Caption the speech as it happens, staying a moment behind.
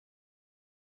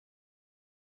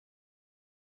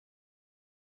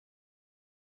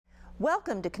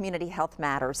Welcome to Community Health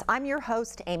Matters. I'm your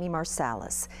host, Amy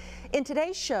Marsalis. In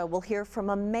today's show, we'll hear from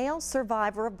a male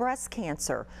survivor of breast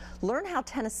cancer, learn how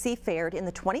Tennessee fared in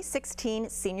the 2016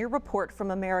 Senior Report from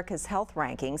America's Health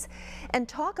Rankings, and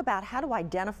talk about how to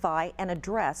identify and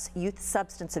address youth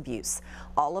substance abuse.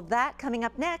 All of that coming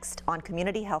up next on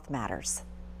Community Health Matters.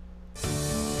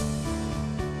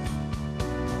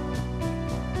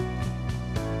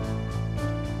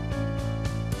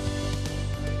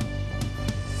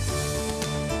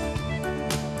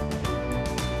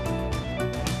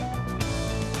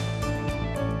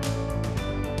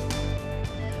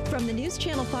 From the News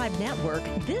Channel 5 network,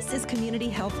 this is Community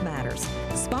Health Matters,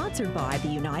 sponsored by the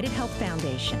United Health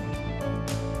Foundation.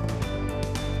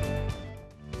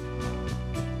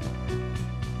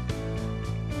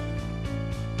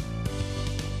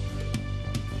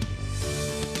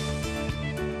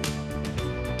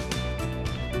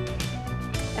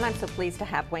 And I'm so pleased to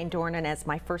have Wayne Dornan as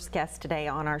my first guest today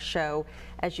on our show.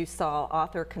 As you saw,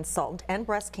 author, consultant, and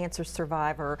breast cancer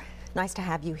survivor. Nice to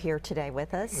have you here today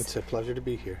with us. It's a pleasure to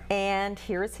be here. And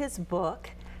here is his book,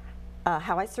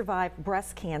 How I Survived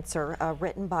Breast Cancer,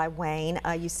 written by Wayne.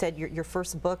 You said your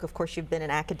first book, of course, you've been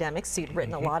an academic, so you'd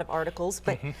written a lot of articles,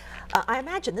 but I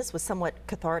imagine this was somewhat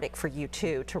cathartic for you,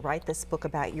 too, to write this book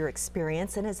about your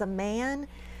experience. And as a man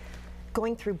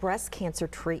going through breast cancer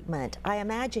treatment, I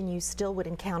imagine you still would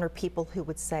encounter people who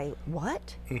would say,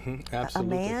 what? Absolutely. A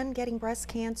man getting breast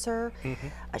cancer?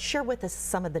 Share with us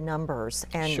some of the numbers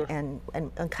and, Sure. and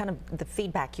kind of the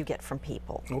feedback you get from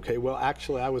people. Okay, well,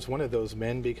 actually, I was one of those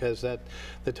men because at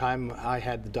the time I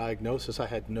had the diagnosis, I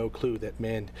had no clue that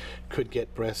men could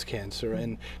get breast cancer.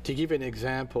 And to give you an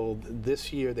example,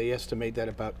 this year they estimate that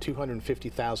about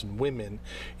 250,000 women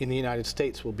in the United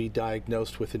States will be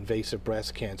diagnosed with invasive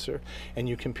breast cancer. And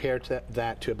you compare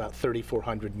that to about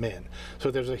 3,400 men. So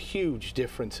there's a huge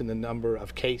difference in the number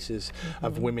of cases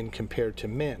of women compared to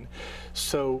men.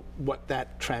 So what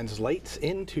that translates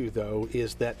into, though,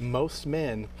 is that most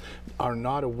men are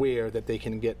not aware that they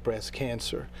can get breast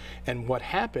cancer. And what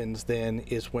happens then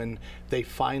is when they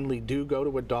finally do go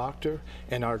to a doctor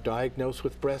and are diagnosed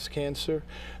with breast cancer,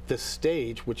 the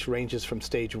stage, which ranges from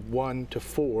stage 1 to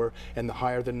 4, and the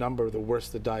higher the number, the worse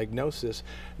the diagnosis,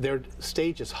 their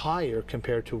stage is higher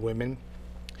compared to women,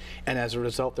 and as a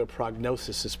result their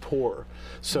prognosis is poor.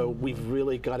 So we've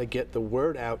really got to get the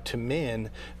word out to men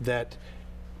that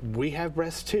we have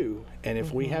breasts too, and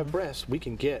if we have breasts, we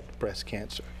can get breast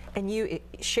cancer. And you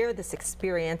share this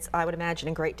experience, I would imagine,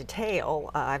 in great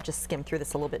detail. I've just skimmed through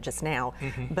this a little bit just now,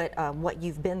 but what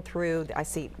you've been through, I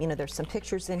see, you know, there's some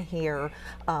pictures in here,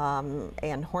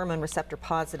 and hormone receptor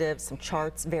positive, some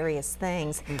charts, various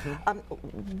things.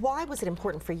 Why was it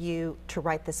important for you to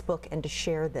write this book and to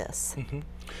share this?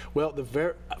 Well,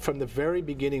 from the very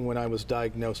beginning when I was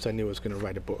diagnosed, I knew I was going to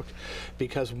write a book,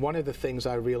 because one of the things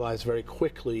I realized very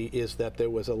quickly is that there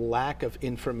was a lack of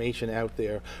information out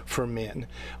there for men.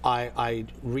 I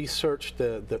researched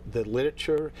the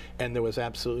literature, and there was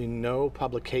absolutely no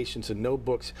publications and no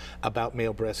books about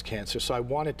male breast cancer. So I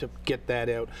wanted to get that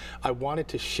out. I wanted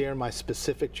to share my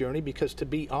specific journey because, to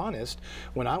be honest,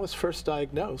 when I was first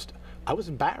diagnosed, I was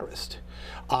embarrassed.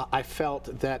 I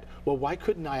felt that, well, why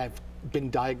couldn't I have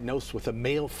been diagnosed with a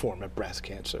male form of breast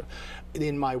cancer?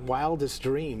 In my wildest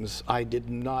dreams, I did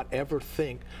not ever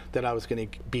think that I was going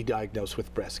to be diagnosed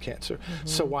with breast cancer.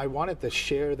 So I wanted to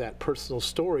share that personal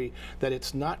story, that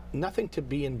it's nothing to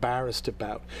be embarrassed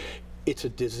about. It's a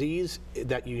disease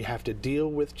that you have to deal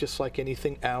with just like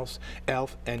anything else,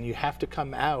 and you have to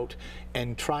come out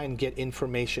and try and get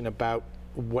information about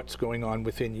what's going on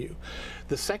within you.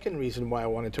 The second reason why I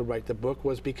wanted to write the book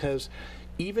was because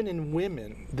even in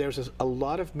women, there's a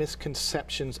lot of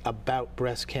misconceptions about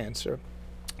breast cancer.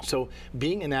 So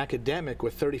being an academic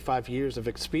with 35 years of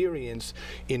experience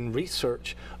in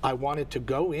research, I wanted to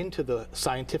go into the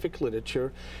scientific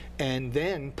literature and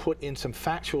then put in some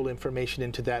factual information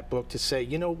into that book to say,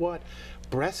 you know what?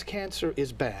 Breast cancer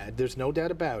is bad, there's no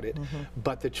doubt about it,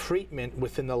 but the treatment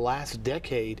within the last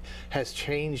decade has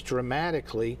changed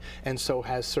dramatically, and so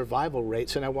has survival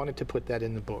rates, and I wanted to put that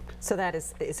in the book. So that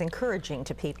is encouraging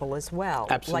to people as well.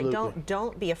 Absolutely. Like,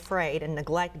 don't be afraid and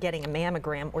neglect getting a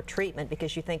mammogram or treatment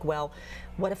because you think, well,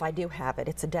 what if I do have it?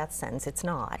 It's a death sentence. It's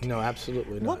not. No,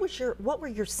 absolutely not. What were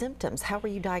your symptoms? How were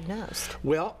you diagnosed?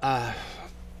 Well,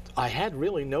 I had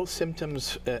really no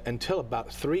symptoms until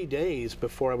about 3 days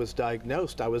before I was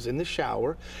diagnosed. I was in the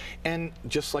shower, and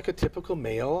just like a typical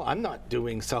male, I'm not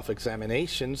doing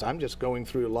self-examinations. I'm just going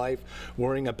through life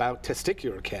worrying about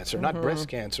testicular cancer, not breast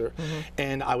cancer.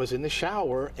 And I was in the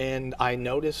shower, and I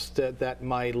noticed that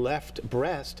my left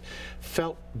breast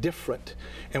felt different.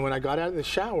 And when I got out of the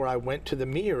shower, I went to the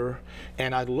mirror,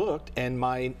 and I looked, and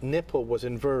my nipple was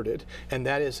inverted. And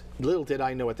that is, little did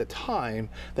I know at the time,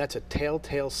 that's a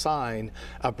telltale sign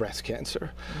of breast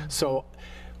cancer. So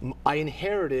I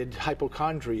inherited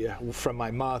hypochondria from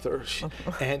my mother,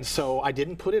 and so I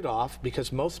didn't put it off,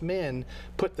 because most men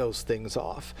put those things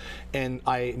off. And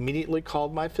I immediately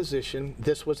called my physician.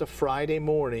 This was a Friday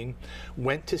morning,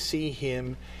 went to see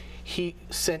him. He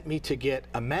sent me to get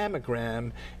a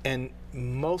mammogram, and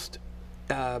most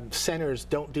centers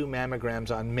don't do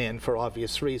mammograms on men for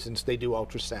obvious reasons. They do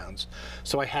ultrasounds.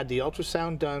 So I had the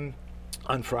ultrasound done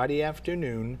on Friday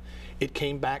afternoon. It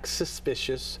came back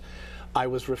suspicious. I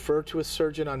was referred to a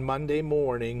surgeon on Monday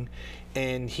morning,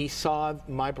 and he saw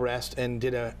my breast and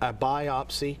did a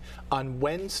biopsy. On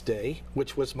Wednesday,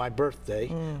 which was my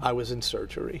birthday, I was in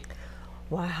surgery.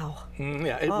 Wow.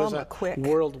 Yeah, it was a quick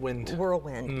whirlwind.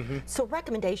 So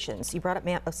recommendations, you brought up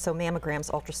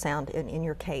mammograms, ultrasound in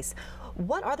your case.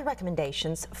 What are the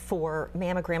recommendations for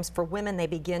mammograms? For women, they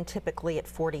begin typically at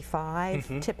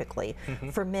 45, typically.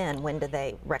 For men, when do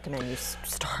they recommend you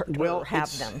start or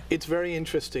have them? It's very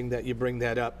interesting that you bring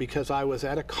that up, because I was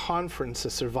at a conference, a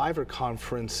survivor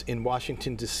conference in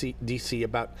Washington, D.C.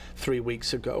 about 3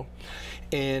 weeks ago.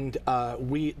 And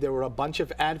there were a bunch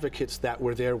of advocates that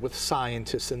were there with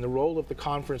scientists, and the role of the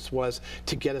conference was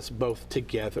to get us both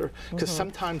together. Because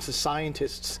sometimes the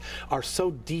scientists are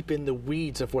so deep in the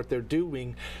weeds of what they're doing,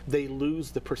 they lose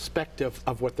the perspective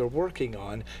of what they're working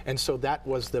on. And so that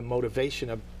was the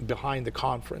motivation behind the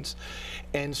conference.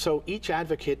 And so each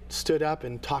advocate stood up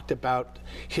and talked about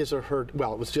his or her,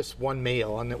 well, it was just one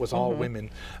male, and it was all women,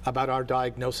 about our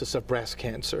diagnosis of breast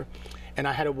cancer. And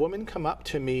I had a woman come up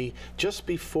to me just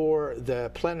before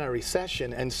the plenary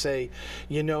session and say,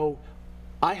 you know,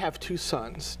 I have 2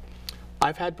 sons.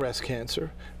 I've had breast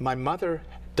cancer. My mother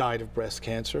died of breast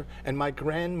cancer, and my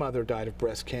grandmother died of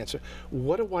breast cancer.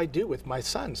 What do I do with my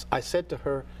sons? I said to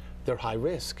her, they're high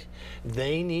risk.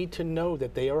 They need to know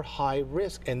that they are high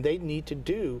risk, and they need to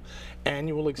do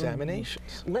annual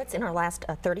examinations. Let's, in our last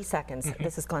 30 seconds,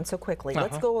 this has gone so quickly,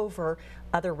 let's go over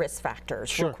other risk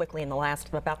factors real quickly in the last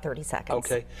about 30 seconds.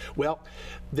 Okay. Well,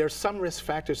 there's some risk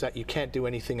factors that you can't do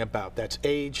anything about. That's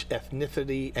age,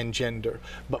 ethnicity, and gender.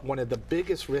 But one of the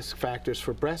biggest risk factors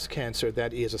for breast cancer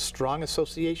that is a strong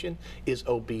association is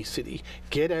obesity.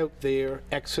 Get out there,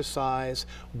 exercise,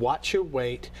 watch your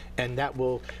weight, and that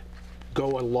will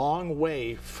go a long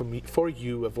way for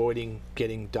you avoiding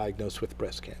getting diagnosed with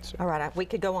breast cancer. All right, we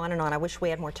could go on and on. I wish we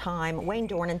had more time. Wayne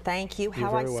Dornan, thank you. You're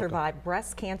How I very Survived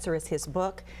Breast Cancer is his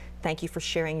book. Thank you for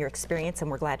sharing your experience, and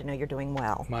we're glad to know you're doing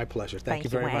well. My pleasure. Thank you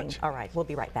very Wayne. much. All right, we'll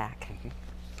be right back.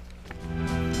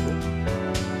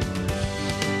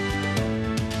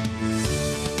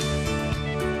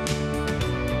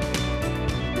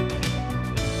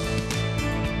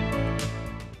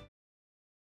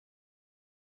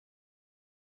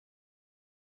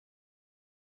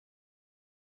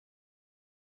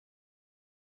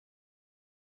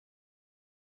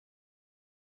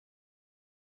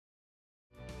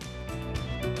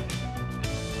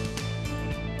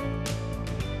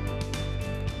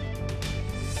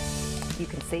 You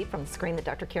can see from the screen that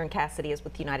Dr. Karen Cassidy is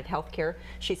with United Healthcare.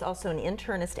 She's also an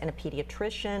internist and a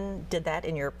pediatrician. Did that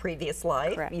in your previous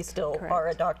life. Correct. You still are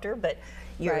a doctor, but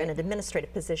you're in an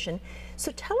administrative position.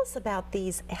 So tell us about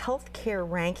these healthcare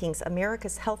rankings,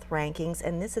 America's Health Rankings,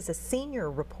 and this is a senior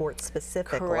report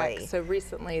specifically. Correct. So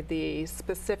recently the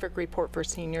specific report for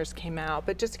seniors came out,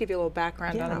 but just to give you a little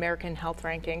background on American Health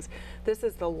Rankings, this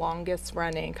is the longest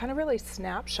running, kind of really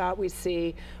snapshot. We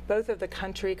see both of the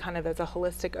country kind of as a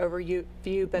holistic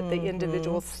overview, but the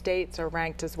individual states are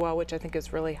ranked as well, which I think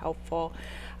is really helpful.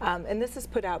 And this is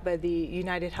put out by the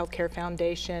United Healthcare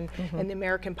Foundation and the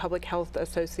American Public Health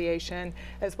Association,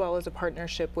 as well as a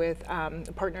partnership with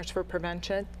Partners for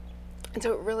Prevention. And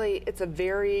so it's a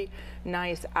very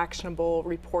nice, actionable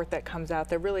report that comes out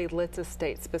that really lets a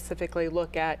state specifically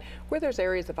look at where there's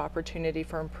areas of opportunity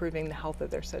for improving the health of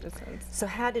their citizens. So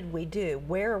how did we do?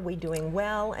 Where are we doing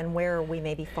well, and where are we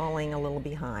maybe falling a little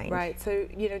behind? Right. So,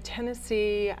 you know,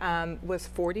 Tennessee was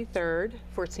 43rd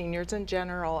for seniors in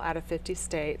general out of 50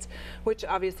 states, which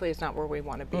obviously is not where we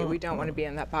want to be. We don't want to be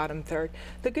in that bottom third.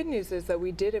 The good news is that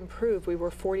we did improve. We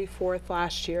were 44th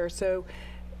last year. So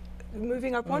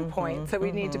moving up 1 point, so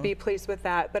we need to be pleased with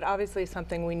that, but obviously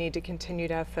something we need to continue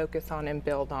to have focus on and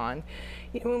build on.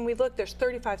 When we look, there's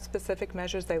 35 specific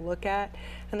measures they look at,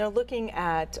 and they're looking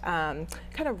at kind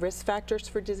of risk factors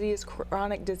for disease,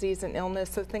 chronic disease and illness,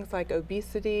 so things like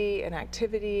obesity,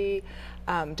 inactivity,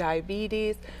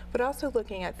 diabetes, but also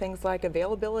looking at things like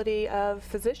availability of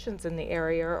physicians in the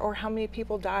area or how many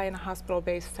people die in a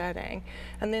hospital-based setting.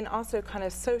 And then also kind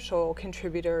of social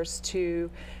contributors to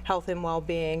health and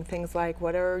well-being, things like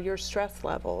what are your stress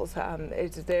levels,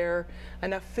 is there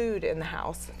enough food in the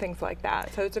house, things like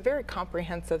that. So it's a very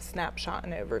comprehensive snapshot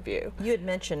and overview. You had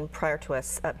mentioned prior to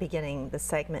us beginning the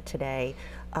segment today,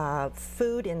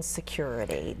 food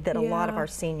insecurity that a lot of our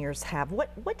seniors have.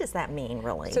 What does that mean,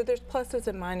 really? So there's pluses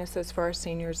and minuses for our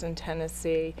seniors in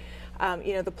Tennessee.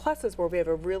 You know, the pluses where we have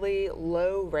a really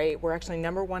low rate. We're actually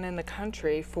 #1 in the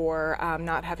country for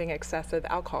not having excessive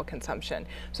alcohol consumption.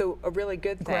 So a really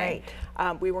good thing.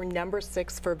 We were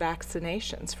 #6 for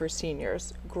vaccinations for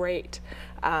seniors. Great.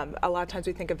 A lot of times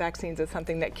we think of vaccines as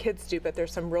something that kids do, but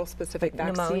there's some real specific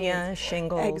vaccines. Pneumonia,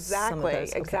 shingles, exactly, some of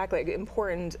those. Exactly.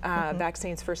 Important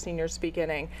vaccines for seniors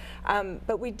beginning.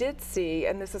 But we did see,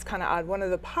 and this is kind of odd, one of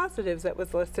the positives that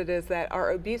was listed is that our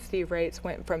obesity rates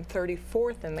went from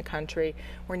 34th in the country.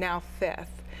 We're now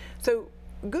 5th. So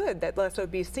good that less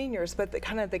obese seniors, but the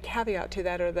kind of the caveat to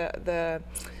that, or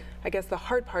I guess the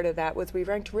hard part of that, was we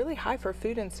ranked really high for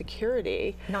food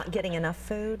insecurity. Not getting enough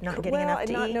food, not getting enough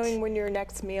to eat. Well, and not knowing when your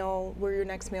next meal, where your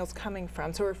next meal's coming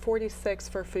from. So we're 46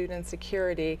 for food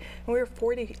insecurity, and we were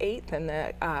 48th in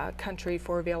the country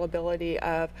for availability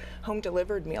of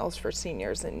home-delivered meals for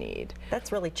seniors in need.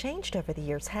 That's really changed over the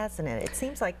years, hasn't it? It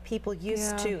seems like people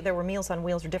used to, there were Meals on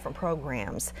Wheels or different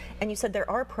programs, and you said there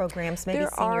are programs, maybe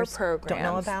seniors don't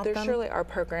know about them? There surely are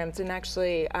programs, and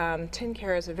actually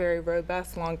TennCare is a very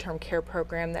robust long-term care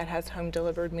program that has home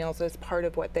delivered meals as part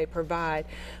of what they provide.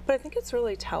 But I think it's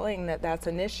really telling that that's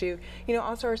an issue. You know,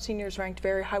 also our seniors ranked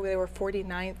very high. They were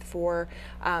 49th for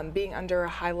being under a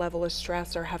high level of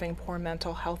stress or having poor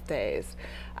mental health days.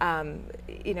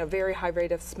 You know, very high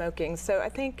rate of smoking. So I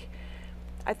think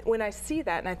when I see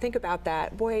that and I think about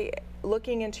that, boy,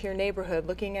 looking into your neighborhood,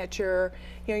 looking at your,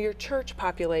 you know, your church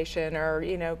population, or,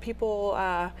 you know, people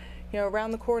you know,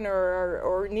 around the corner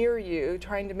or near you,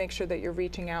 trying to make sure that you're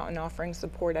reaching out and offering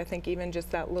support. I think even just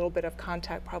that little bit of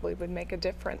contact probably would make a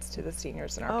difference to the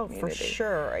seniors in our community. Oh, for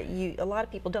sure. A lot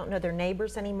of people don't know their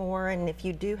neighbors anymore, and if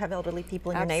you do have elderly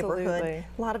people in your neighborhood,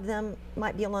 a lot of them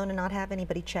might be alone and not have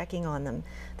anybody checking on them.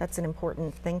 That's an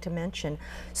important thing to mention.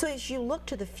 So as you look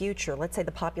to the future, let's say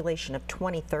the population of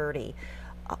 2030,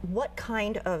 what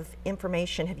kind of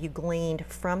information have you gleaned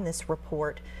from this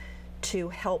report to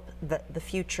help the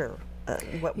future?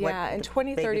 And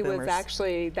 2030 was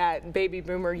actually that baby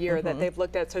boomer year that they've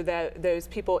looked at, so that those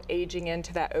people aging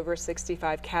into that over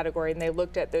 65 category, and they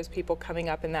looked at those people coming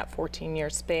up in that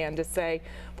 14-year span to say,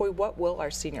 boy, what will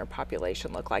our senior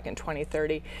population look like in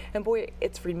 2030? And boy,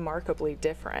 it's remarkably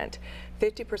different.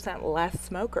 50% less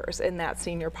smokers in that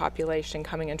senior population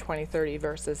coming in 2030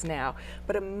 versus now,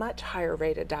 but a much higher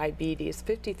rate of diabetes.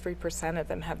 53% of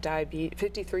them have diabetes,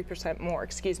 53% more,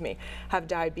 excuse me, have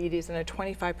diabetes, and a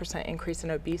 25% increase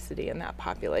in obesity in that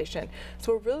population.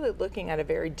 So we're really looking at a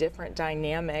very different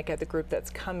dynamic at the group that's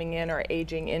coming in or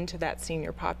aging into that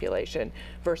senior population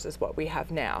versus what we have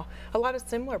now. A lot of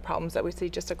similar problems that we see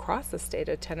just across the state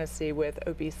of Tennessee with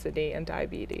obesity and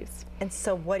diabetes. And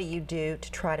so what do you do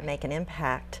to try to make an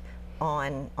impact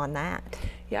on that?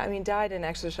 Yeah, I mean, diet and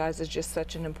exercise is just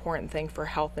such an important thing for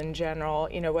health in general,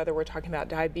 you know, whether we're talking about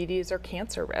diabetes or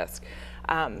cancer risk.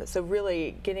 So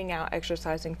really getting out,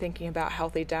 exercising, thinking about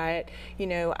healthy diet. You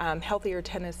know,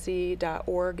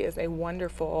 healthiertennessee.org is a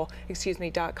wonderful,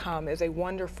 .com is a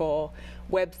wonderful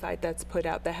website that's put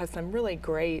out that has some really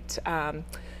great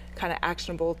kind of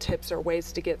actionable tips or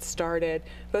ways to get started,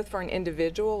 both for an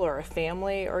individual or a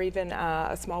family or even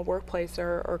a small workplace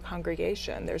or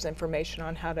congregation. There's information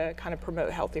on how to kind of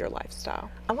promote healthier lifestyle.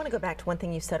 I want to go back to one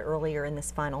thing you said earlier in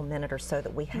this final minute or so,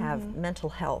 that we have mental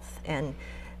health and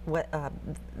what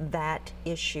that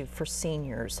issue for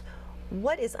seniors.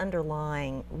 What is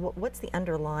underlying, what's the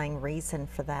underlying reason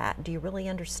for that? Do you really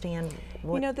understand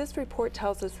what? You know, this report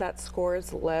tells us that score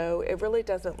is low. It really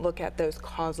doesn't look at those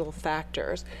causal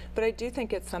factors, but I do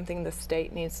think it's something the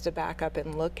state needs to back up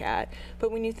and look at.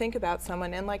 But when you think about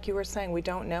someone, and like you were saying, we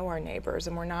don't know our neighbors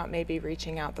and we're not maybe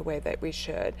reaching out the way that we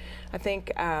should. I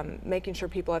think making sure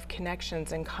people have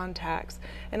connections and contacts.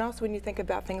 And also when you think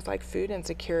about things like food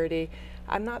insecurity,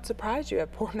 I'm not surprised you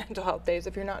have poor mental health days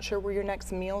if you're not sure where your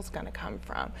next meal is going to come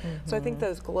from. So I think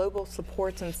those global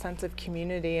supports and sense of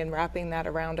community and wrapping that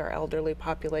around our elderly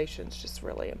population is just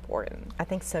really important. I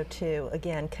think so too.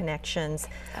 Again, connections.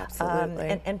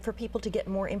 Absolutely. And for people to get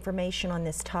more information on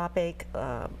this topic,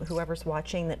 whoever's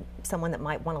watching, someone that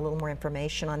might want a little more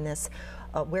information on this,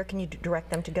 where can you direct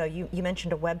them to go? You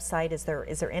mentioned a website. Is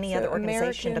there any other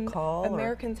organization to call?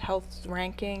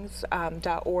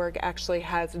 AmericansHealthRankings.org actually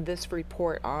has this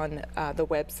report on the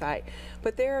website.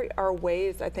 But there are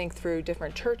ways, I think, through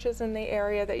different churches in the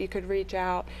area that you could reach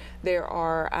out. There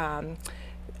are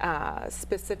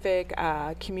specific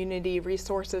community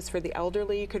resources for the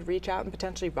elderly. You could reach out and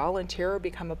potentially volunteer or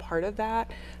become a part of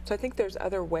that. So I think there's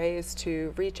other ways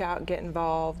to reach out and get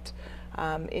involved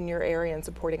in your area and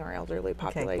supporting our elderly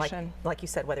population. Okay. Like you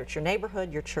said, whether it's your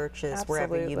neighborhood, your churches,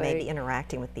 wherever you may be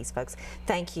interacting with these folks.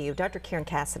 Thank you. Dr. Karen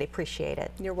Cassidy, appreciate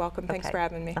it. You're welcome. Thanks for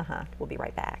having me. We'll be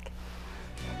right back.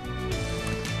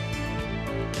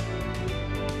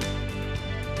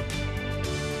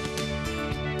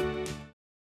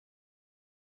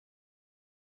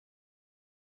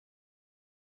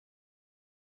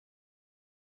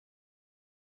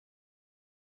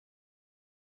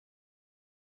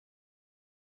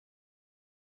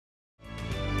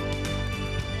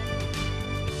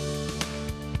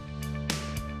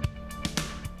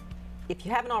 If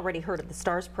you haven't already heard of the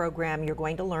STARS program, you're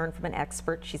going to learn from an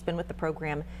expert. She's been with the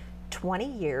program 20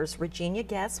 years. Regina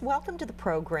Guess, welcome to the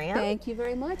program. Thank you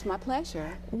very much. My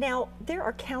pleasure. Now, there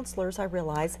are counselors, I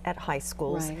realize, at high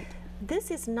schools. Right.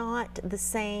 This is not the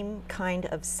same kind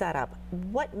of setup.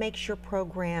 What makes your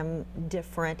program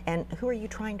different, and who are you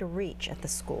trying to reach at the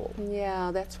school?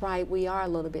 Yeah, that's right. We are a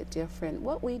little bit different.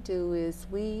 What we do is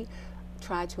we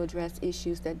try to address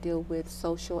issues that deal with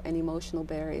social and emotional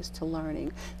barriers to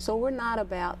learning. So we're not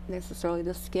about necessarily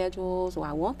the schedules, or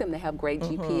I want them to have great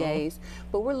GPAs,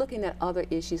 but we're looking at other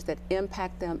issues that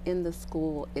impact them in the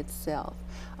school itself.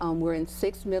 We're in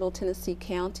 6 Middle Tennessee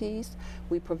counties.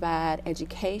 We provide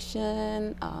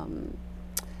education,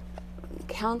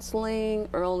 counseling,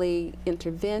 early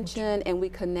intervention, and we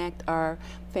connect our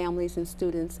families and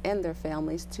students and their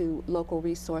families to local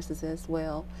resources as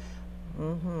well.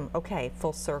 Okay,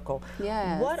 full circle.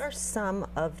 Yes. What are some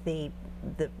of the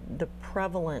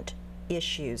prevalent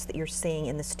issues that you're seeing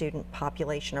in the student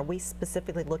population? Are we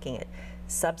specifically looking at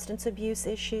substance abuse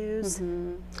issues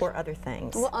or other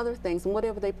things? Well, other things, and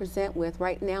whatever they present with.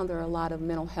 Right now, there are a lot of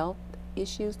mental health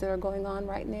issues that are going on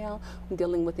right now,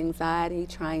 dealing with anxiety,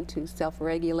 trying to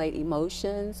self-regulate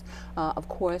emotions. Of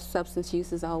course, substance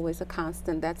use is always a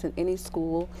constant. That's in any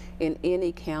school, in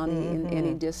any county, in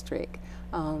any district.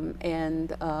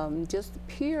 Just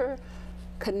pure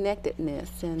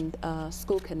connectedness and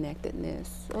school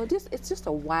connectedness. So it's just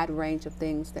a wide range of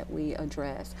things that we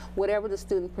address. Whatever the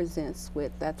student presents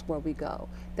with, that's where we go.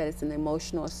 That it's an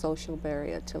emotional or social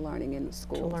barrier to learning in the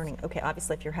school. To learning. Okay,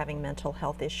 obviously if you're having mental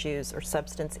health issues or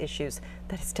substance issues,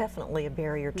 that is definitely a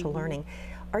barrier to learning.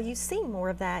 Are you seeing more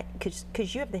of that?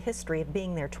 Because you have the history of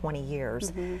being there 20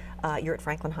 years. You're at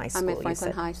Franklin High School. I'm at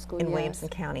Franklin High School, in yes. Williamson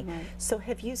County. Right. So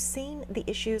have you seen the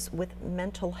issues with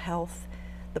mental health,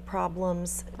 the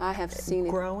problems I have seen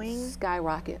growing? It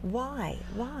skyrocket. Why?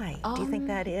 Why do you think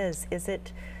that is? Is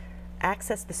it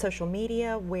access to social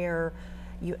media where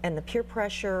you, and the peer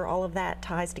pressure, all of that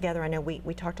ties together? I know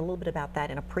we talked a little bit about that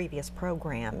in a previous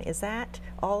program. Is that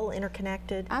all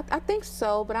interconnected? I think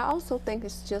so, but I also think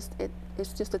it's just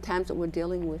the times that we're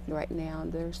dealing with right now.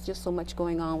 There's just so much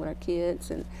going on with our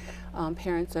kids, and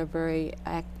parents are very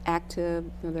active.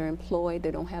 You know, they're employed.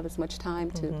 They don't have as much time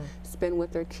to spend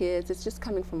with their kids. It's just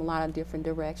coming from a lot of different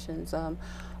directions.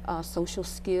 Social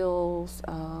skills,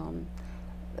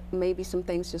 maybe some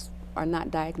things just are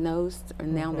not diagnosed, or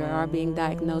now they are being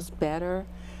diagnosed better.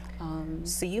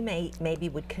 So you maybe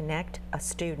would connect a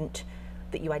student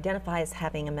that you identify as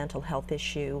having a mental health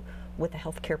issue with a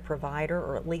healthcare provider,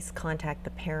 or at least contact the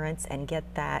parents and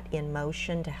get that in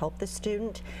motion to help the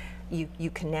student. You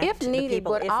connect if needed, the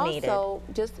people but if also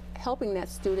needed. just helping that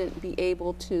student be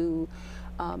able to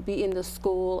be in the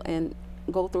school and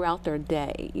go throughout their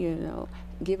day, you know,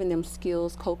 giving them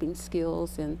skills, coping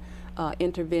skills, and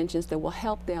interventions that will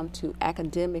help them to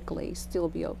academically still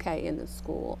be okay in the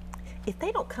school. If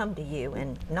they don't come to you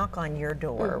and knock on your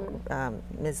door,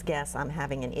 Ms. Guess, I'm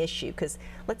having an issue, because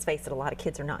let's face it, a lot of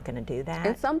kids are not going to do that.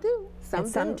 And some do.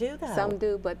 Some do, though. Some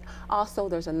do, but also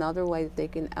there's another way that they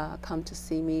can come to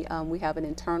see me. We have an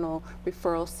internal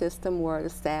referral system where the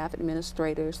staff,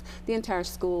 administrators, the entire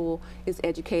school is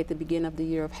educated at the beginning of the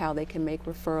year of how they can make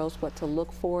referrals, what to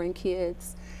look for in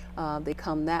kids. They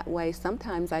come that way.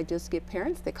 Sometimes I just get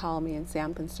parents that call me and say,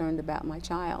 I'm concerned about my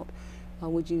child.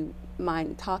 would you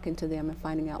mind talking to them and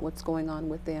finding out what's going on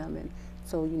with them? And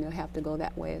so, you know, have to go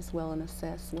that way as well and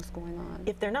assess what's going on.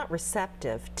 If they're not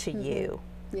receptive to you,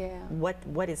 yeah,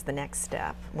 what is the next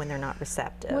step when they're not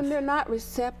receptive? When they're not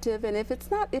receptive, and if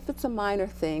it's a minor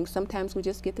thing, sometimes we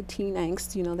just get the teen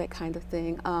angst, you know, that kind of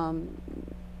thing.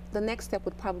 The next step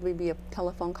would probably be a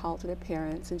telephone call to their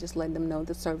parents and just letting them know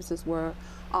the services were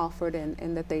offered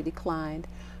and that they declined.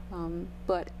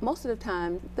 But most of the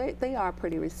time, they are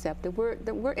pretty receptive.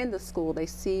 We're in the school. They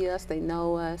see us. They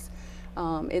know us.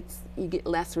 You get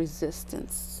less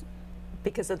resistance.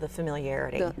 Because of the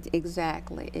familiarity.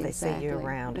 Exactly. They see you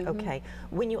around. Okay.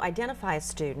 When you identify a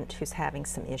student who's having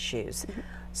some issues,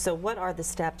 so what are the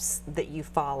steps that you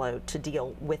follow to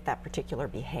deal with that particular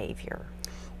behavior?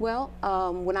 Well,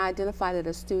 when I identify that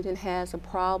a student has a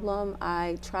problem,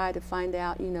 I try to find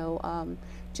out, you know,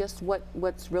 just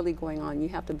what's really going on. You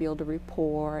have to build a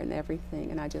rapport and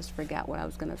everything, and I just forgot what I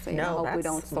was going to say. No, I hope we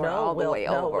don't start all the way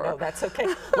over. No, that's okay.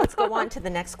 Let's go on to the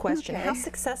next question. Okay. How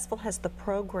successful has the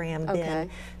program been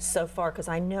so far? Because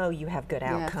I know you have good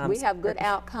outcomes. We have good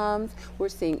outcomes. We're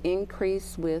seeing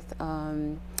increase with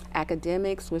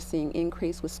academics. We're seeing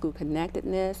increase with school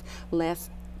connectedness, less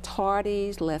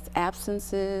tardies, less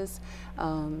absences,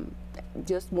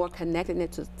 just more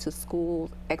connectedness to school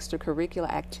extracurricular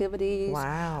activities.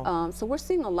 Wow. So we're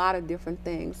seeing a lot of different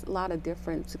things, a lot of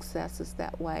different successes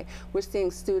that way. We're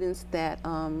seeing students that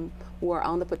were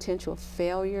on the potential of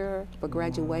failure for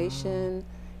graduation,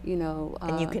 you know.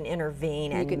 And you can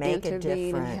intervene and make a difference. You can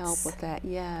intervene and help with that,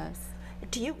 yes.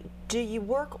 Do you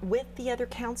work with the other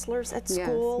counselors at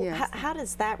school? Yes. How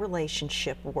does that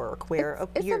relationship work? Where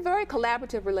it's a very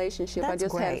collaborative relationship. That's I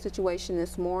just had a great. situation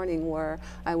this morning where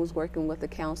I was working with a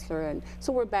counselor, and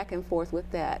so we're back and forth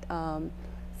with that.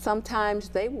 Sometimes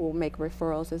they will make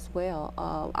referrals as well.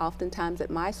 Oftentimes at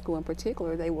my school in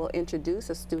particular, they will introduce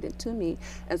a student to me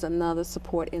as another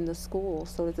support in the school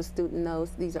so that the student knows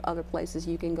these are other places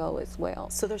you can go as well.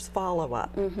 So there's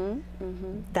follow-up.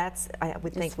 That's, I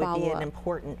would think, would be an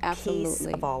important piece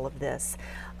of all of this.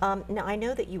 Now, I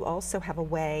know that you also have a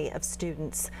way of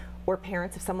students or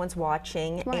parents, if someone's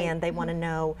watching and they want to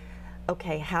know,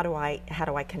 okay, how do I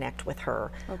connect with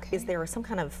her? Okay. Is there some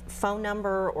kind of phone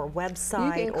number or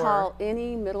website? You can call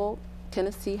any Middle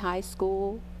Tennessee high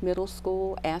school, middle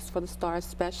school, ask for the STARS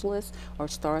specialist or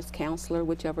STARS counselor,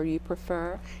 whichever you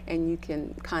prefer, and you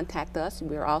can contact us.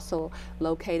 We're also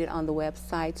located on the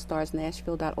website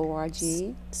starsnashville.org.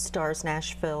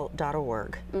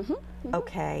 Starsnashville.org.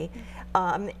 Okay.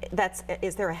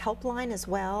 Is there a helpline as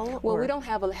well? Well, we don't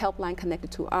have a helpline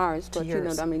connected to ours, but you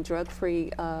know, I mean,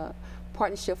 drug-free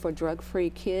partnership for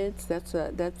drug-free kids. That's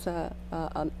a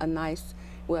nice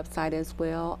website as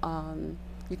well.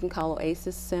 You can call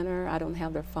Oasis Center. I don't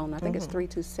have their phone. I think it's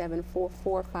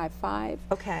 327-4455.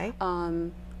 Okay.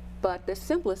 But the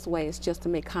simplest way is just to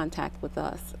make contact with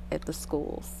us at the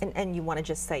schools. And you want to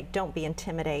just say, don't be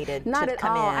intimidated. Not to at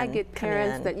come all. in, I get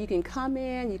parents that you can come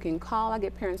in, you can call. I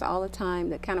get parents all the time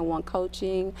that kind of want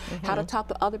coaching, how to talk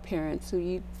to other parents who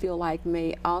you feel like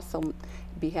may also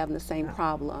be having the same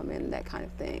problem and that kind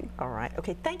of thing. All right.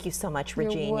 Okay. Thank you so much, You're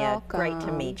Regina. welcome. Great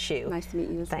to meet you. Nice to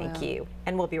meet you as well. Thank you.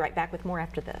 And we'll be right back with more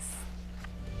after this.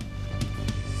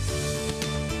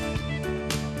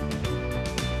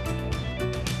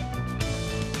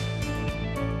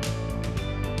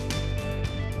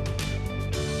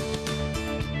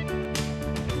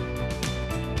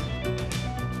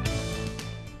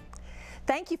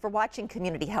 Thank you for watching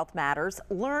Community Health Matters.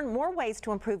 Learn more ways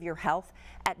to improve your health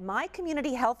at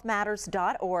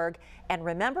mycommunityhealthmatters.org. And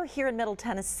remember, here in Middle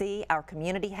Tennessee, our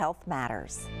community health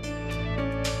matters.